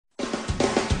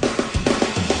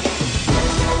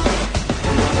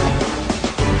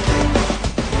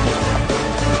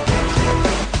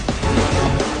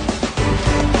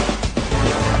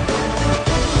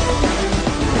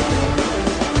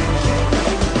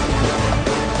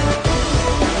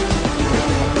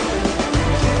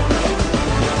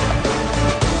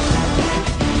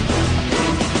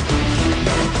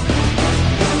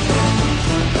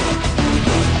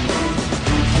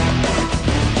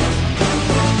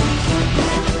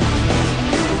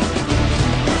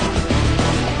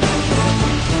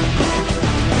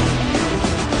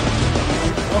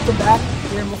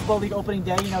Darien Wiffle Ball League opening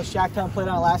day. You know, Shactown played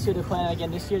on it last year. They're playing it again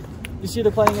this year. This year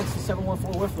they're playing against the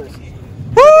 714 Wifflers.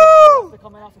 Woo! They're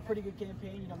coming off a pretty good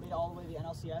campaign. You know, made it all the way to the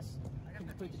NLCS. Couldn't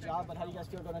complete the job. But how do you guys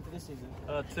feel going into this season?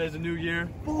 Today's a new year.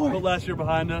 Put last year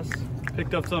behind us.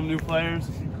 Picked up some new players.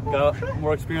 Got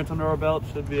more experience under our belt.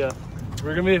 Should be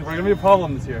we're gonna be a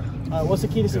problem this year. What's the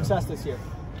key to success this year?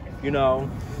 You know,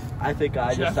 I think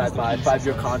I just signed my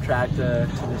 5-year contract to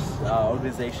this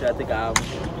organization. I think I'm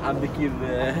the key to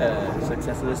the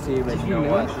success of this team. And you know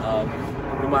what?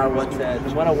 No matter what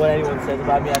anyone says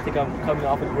about me, I think I'm coming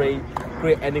off a great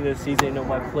ending of the season. You know,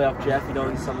 my playoff Jeff, you know,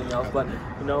 and something else. But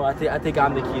you know, I think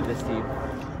I'm the key to this team.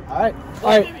 All right.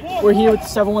 We're here with the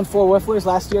 714 Wifflers.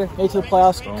 Last year, made to the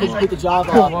playoffs, couldn't complete the job.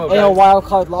 AL wild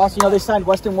card loss. You know, they signed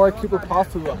Western Warwick Cooper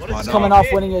Puff, who is coming off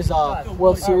winning his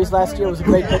World Series last year. Was a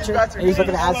great pitcher, and he's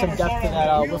looking to add some depth to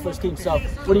that Wifflers team. So,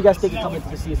 what do you guys think coming into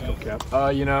the season?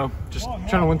 You know, just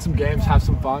trying to win some games, have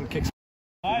some fun, kick some.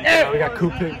 We got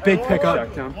Coop, big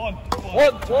pickup.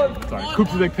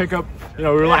 Coop's a big pickup. You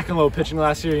know, we were lacking a little pitching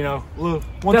last year. You know,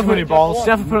 one too many balls.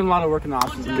 Definitely putting a lot of work in the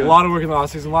offseason. A lot of work in the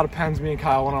offseason. A lot of pens. Me and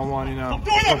Kyle one-on-one. You know,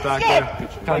 went back there.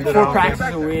 Kind of 4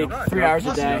 practices a week, 3 hours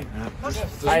a day.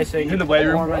 Icing In the weight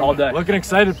room all day. Looking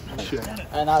excited.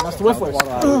 And that's the Wifflers.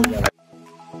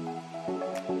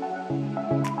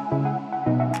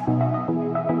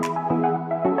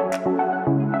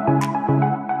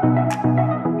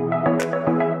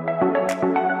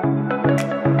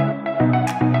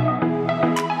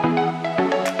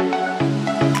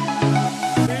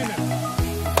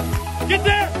 Get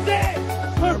there!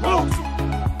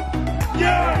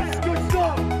 Yes! Good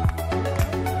stuff!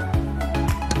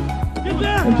 Get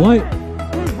there! And play.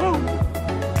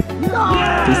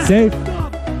 Be safe.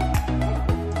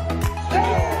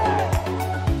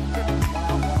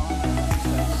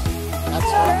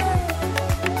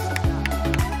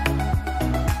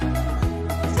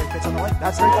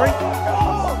 That's straight 3.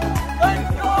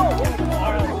 Let's go!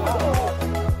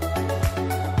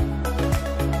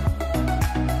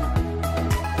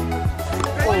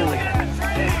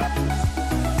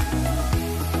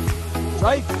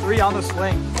 Strike 3 on the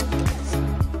swing.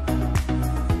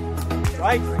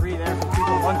 Strike 3 there from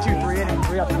people. 1, 2, 3 in and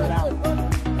 3 up and down.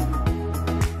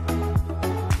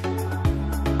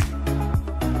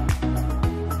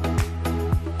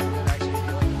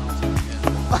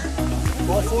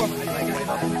 Ball 4.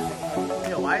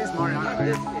 Why is Mariano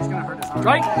there? He's gonna hurt his arm.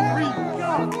 Strike 3.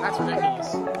 That's ridiculous.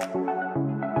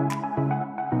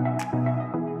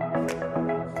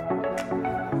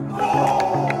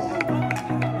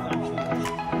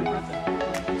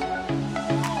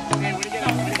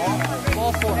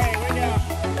 Ball 4.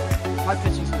 My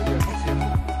pitching's gonna do it.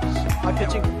 My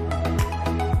pitching.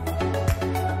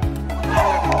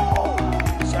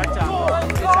 Shactown.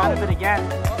 Gets out of it again.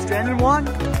 Stranded 1.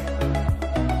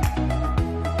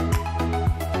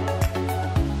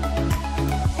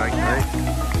 Strike 3.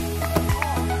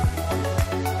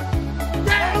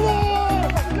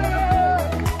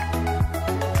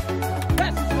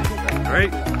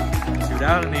 Great. 2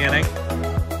 down in the inning.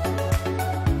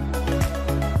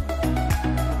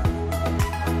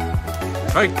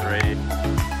 Strike 3.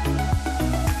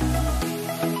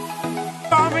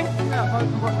 Bombing.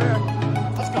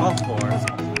 Let's go. Ball 4.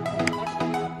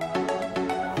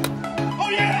 Oh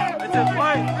yeah! It's a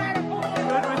fight.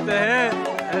 Good with the hit,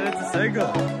 and it's a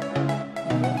single.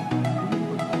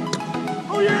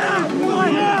 Oh yeah! Oh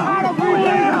yeah! Oh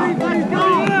yeah! Let's go!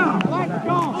 Let's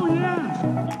go! Oh yeah!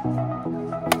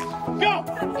 Go!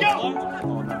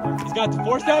 He's got the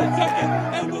force down in second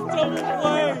and the double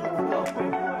play.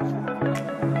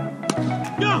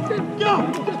 Go!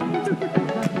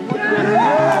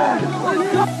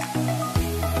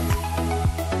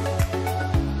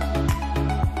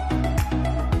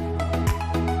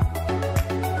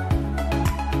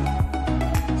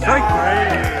 Strike 3.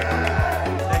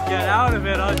 To get out of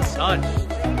it untouched.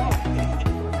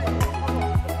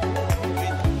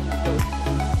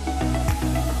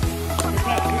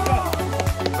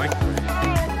 Strike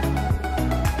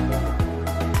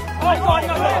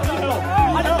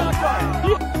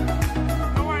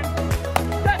 3.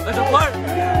 There's a play.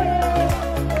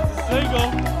 Single.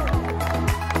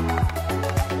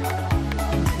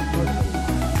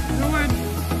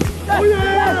 Oh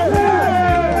yeah!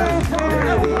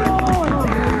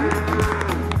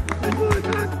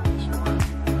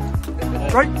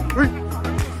 Strike 3.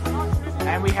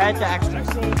 And we head to extras.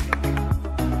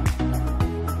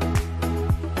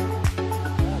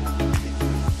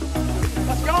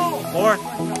 Let's go! 4.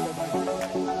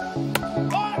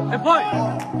 And play.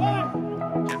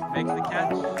 Jeff makes the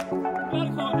catch.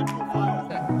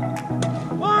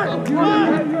 One.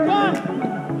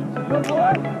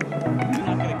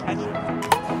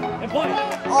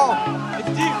 It's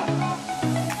deep.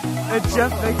 And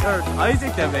Jeff makes, or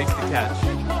Isaac that makes the catch.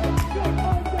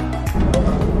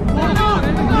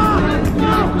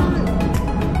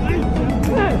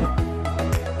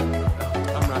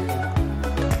 I'm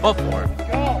rocking. Ball four.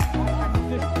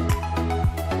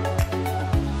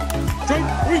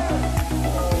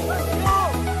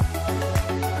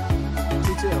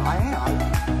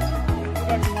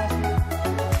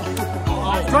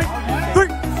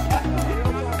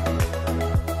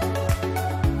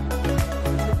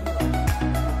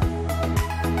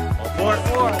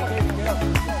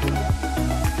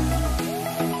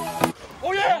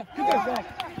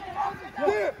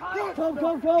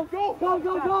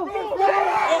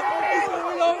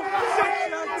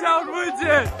 Shactown wins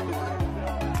it!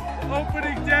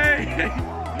 Opening day!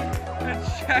 And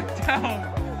Shactown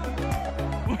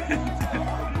wins it!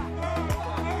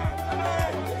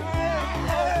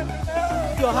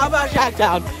 Yo, how about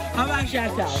Shactown? How about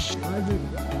Shactown?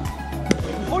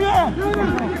 Oh yeah! Go!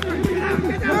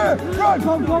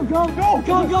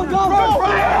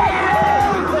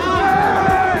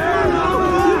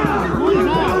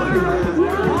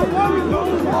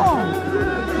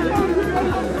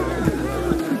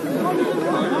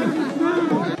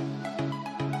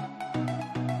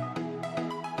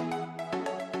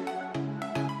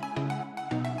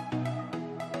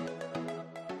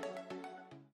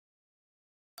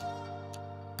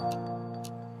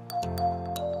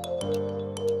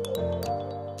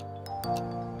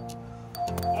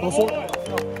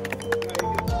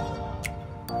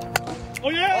 Oh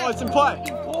yeah! Oh, it's in play.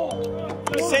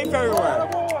 Safe everywhere.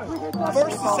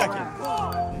 First to second.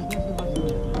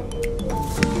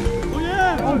 Oh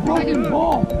yeah! Oh, broken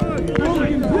ball.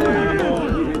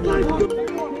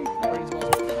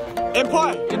 In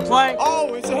play. In play.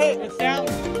 Oh, it's a hit. It's down.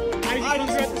 Isaac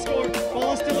comes around the score.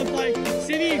 Ball is still in play.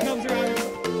 Simeon comes around.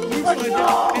 Moves slides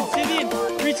down. And Simeon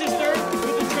reaches third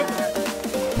with the triple.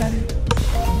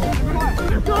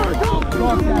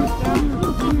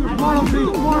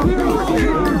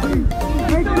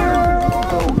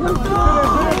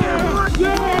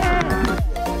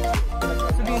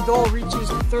 Simeon Dole reaches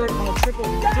third on a triple.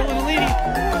 Dylan leading.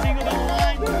 Single down the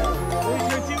line. Going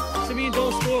turn two. Simeon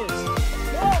Dole scores.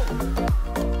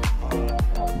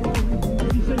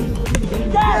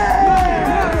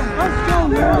 Let's go,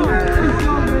 man!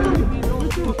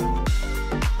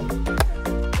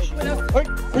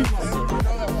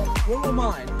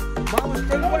 Mine was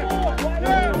straight away.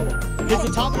 Hits the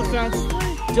top of the fence.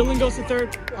 Dylan goes to third.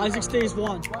 Isaac stays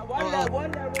one.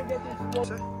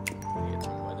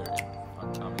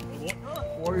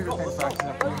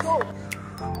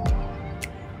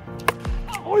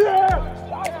 Oh yeah!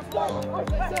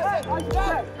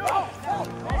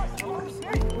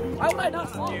 Why would I not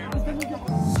fall?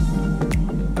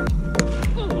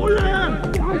 Oh yeah!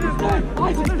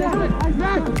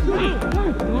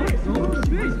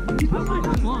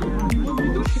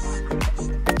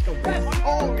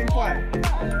 Oh, in play.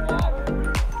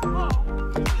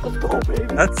 Let's go, baby.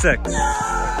 That's six.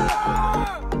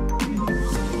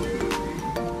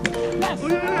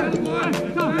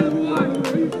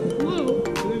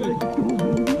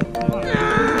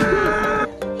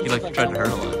 He like tried to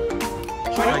hurdle it.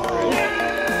 Strike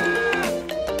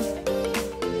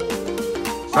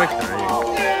three.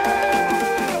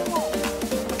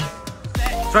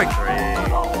 Strike three.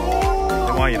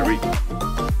 They want you to reach.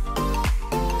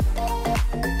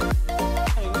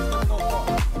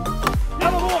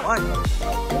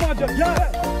 Come on, Jeff. Yeah.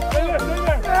 Stay there. Stay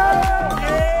there.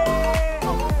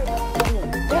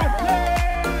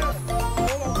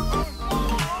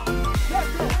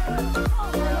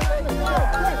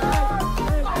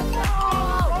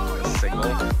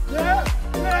 Single.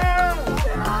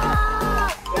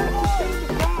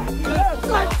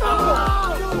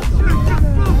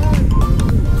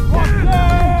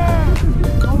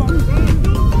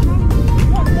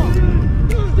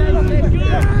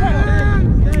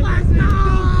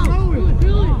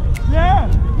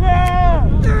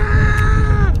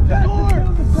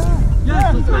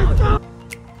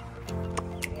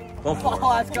 Oh,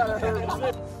 that's gotta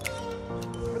hurt.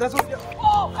 That's what.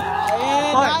 Oh,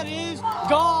 and that is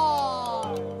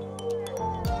gone.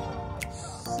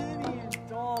 Simeon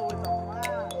Dole with a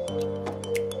laugh.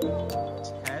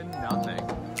 10-0.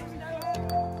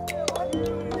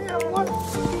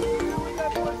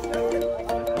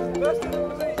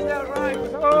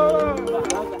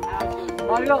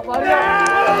 Light it up, light it up.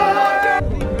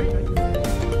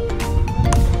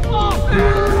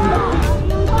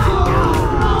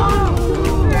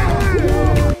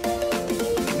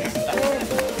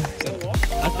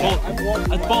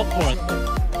 That's ball four.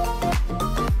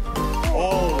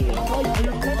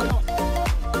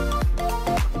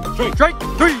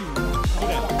 3.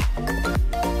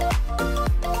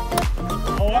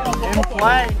 In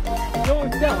play.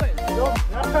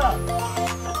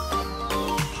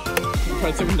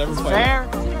 Fair.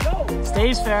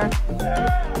 Stays fair.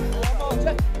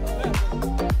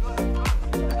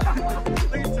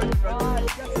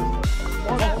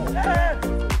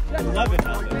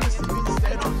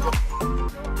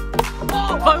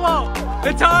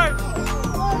 It's time.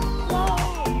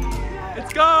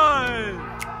 It's gone.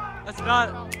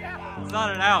 It's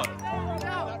not an out.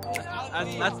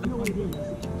 That's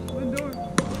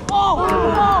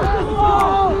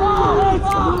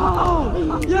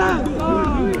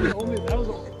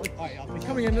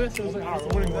Coming into this, it was like, oh,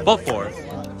 we're winning. ball 4.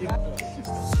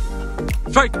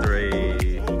 Strike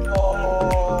 3.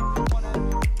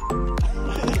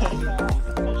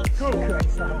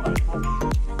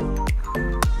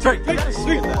 Strike.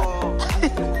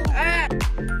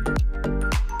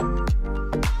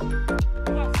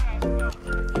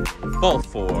 Ball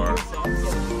 4.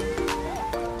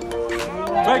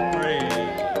 Strike 3.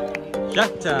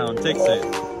 Shactown takes it.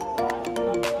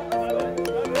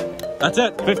 That's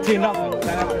it. 15-0.